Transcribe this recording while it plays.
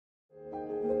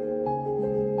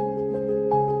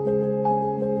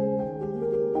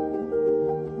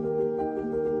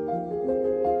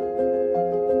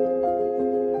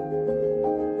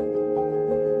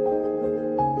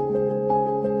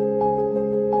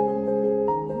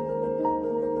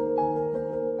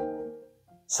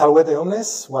Salvete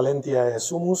omnes, Valentia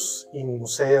sumus in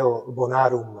museo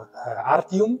bonarum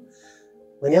artium.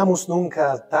 Veniamus nunc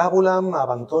a tabulam ab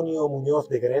Antonio Muñoz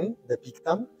de Gren, de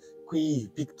Pictam,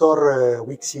 qui pictor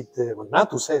vixit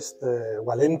natus est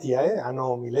Valentiae,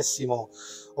 anno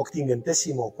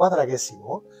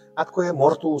 1080 atque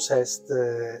mortus est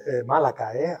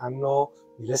Malacae, anno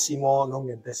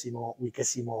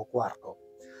 1094.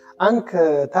 Anc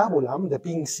tabulam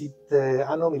depinxit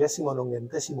anno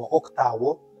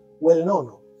 1098 vel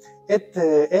nono, et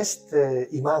est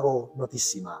imago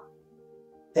notissima,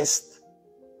 est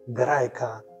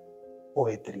Graeca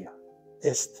poetria,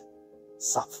 est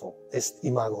Sappho, est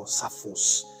imago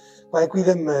Sapphus. Quae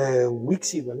quidem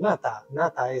vixit vel nata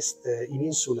est in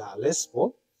insula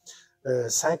Lesbo,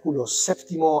 saeculo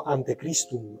VII ante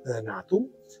Christum natum,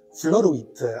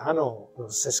 floruit anno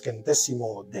 60,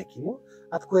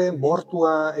 atque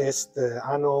mortua est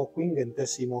anno 50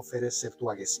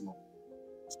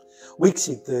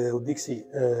 Vixit udixi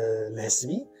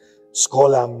lesbi,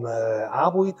 scholam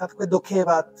abuit, atque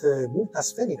docebat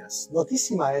multas feminas.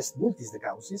 Notissima est multis de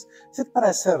causis, sed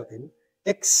para certim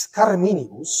ex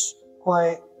carminibus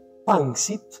quae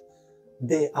panxit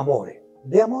de amore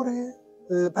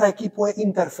praecipoe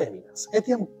inter feminas.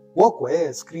 Etiam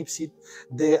quoque scripsit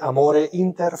de amore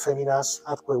inter feminas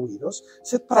atque viros,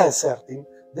 sed prae certim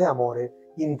de amore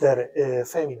inter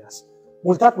feminas.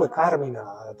 Multatque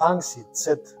carmina panxit,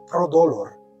 sed pro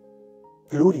dolor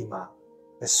plurima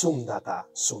sum data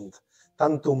sunt.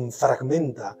 Tantum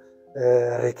fragmenta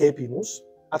recepimus,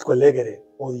 atque legere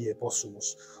odie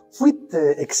possumus. Fuit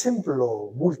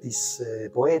exemplo multis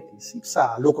poetis,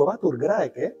 ipsa loquabatur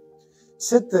Graece,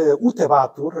 sed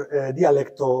utebatur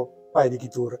dialecto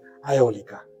paedicitur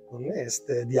aeolica, non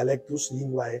est dialectus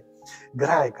linguae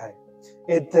Graecae.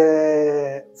 Et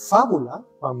fabula,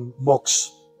 quam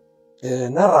mox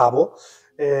narrabo,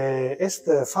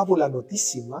 est fabula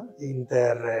notissima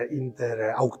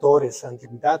inter auctores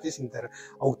antiquitatis, inter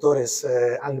auctores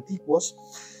antiquos,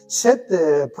 sed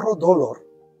pro dolor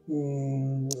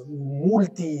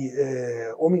multi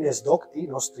homines docti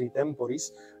nostri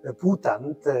temporis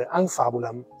putant an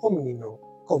fabulam homnino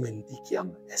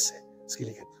commenticiam esse.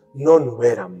 Scilicet, non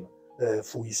veram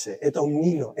fuisse, et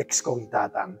omnino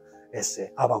excomitatam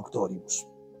esse ab auctoribus.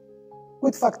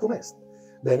 Quid factum est?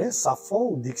 Bene,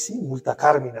 Sappho dixi multa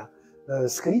carmina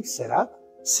scripserat,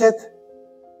 sed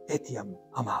etiam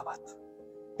amabat.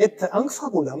 Et anc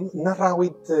fabulam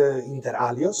narravit inter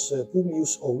alios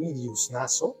Publius Ovidius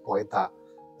Naso, poeta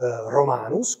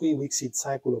Romanus, qui vixit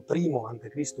saeculo I ante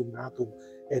Christum natum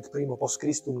et I post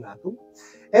Christum natum,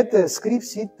 et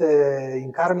scripsit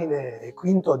in carmine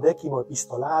quinto-decimo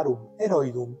epistolarum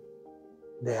eroidum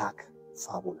de hac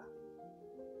fabula.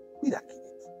 Quid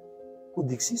accidit? Ut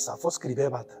dixi Sappho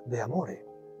scribebat de amore,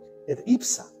 et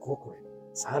ipsa quoque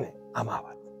sane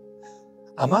amabat.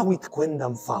 Amavit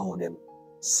quendam faonem,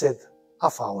 sed a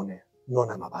faone non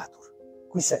amabatur.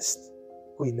 Quis est,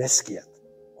 qui nesciat,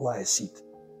 quae sit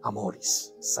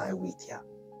amoris saevitia.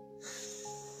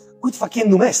 Quid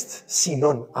faciendum est, si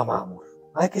non amamur?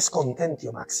 Haec est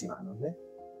contentio maxima, nonne?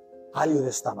 Aliud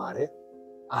est amare,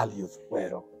 aliud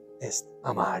vero est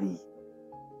amari.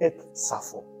 Et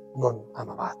Sappho non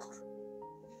amabatur.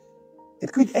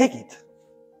 Et quid egit?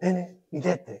 Bene,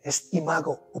 videte, est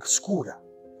imago obscura,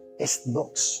 est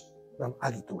nox, nam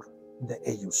agitur de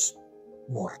eius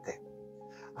morte.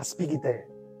 Aspigite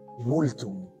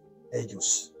multum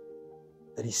eius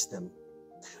tristem.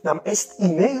 Nam est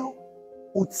ineo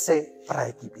ut se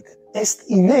praecipitet. Est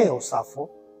ineo, Sappho,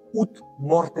 ut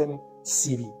mortem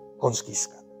sibi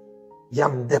consciscat.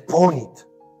 Iam deponit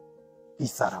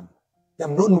Pitharam.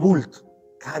 Iam non vult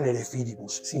canere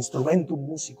fidibus, instrumentum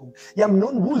musicum. Iam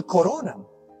non vult coronam.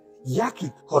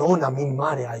 Iacit coronam in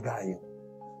mare aegaeum.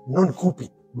 Non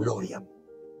cupit gloriam.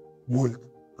 Vult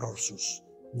prorsus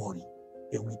mori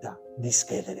euvita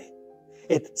discedere.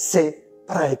 Et se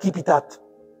praecipitat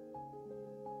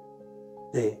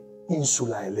de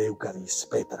insulae Leucadis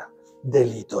Petra,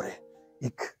 delitore,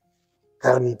 hic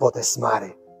carni potes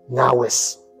mare,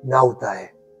 naues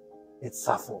nautae, et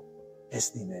Sappho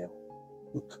est ineo,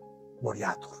 ut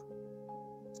moriatur.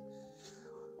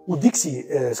 Ut dixi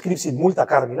scripsit multa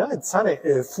carmina, et sane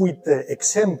fuit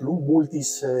exemplum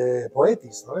multis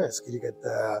poetis, no? Scilicet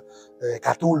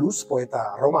Catullus,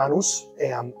 poeta Romanus,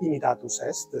 eam imitatus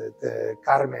est, et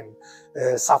Carmen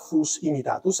Sapphus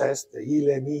imitatus est,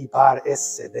 ille mi par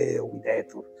esse Deo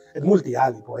videtur, et multi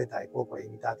ali poetae quoque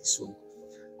imitatis sunt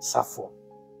Sappho.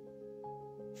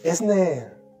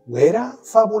 Esne vera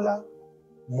fabula,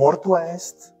 mortua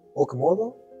est, hoc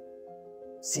modo,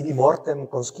 sibi mortem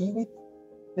conscivit?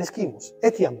 Nescimus,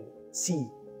 etiam si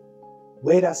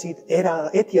vera sit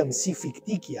etiam si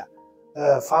ficticia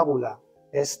fabula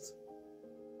est,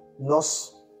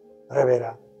 nos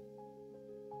revera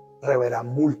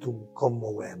multum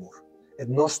commovemur, et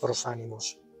nostros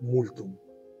animos multum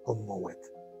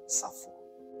commovet Sappho.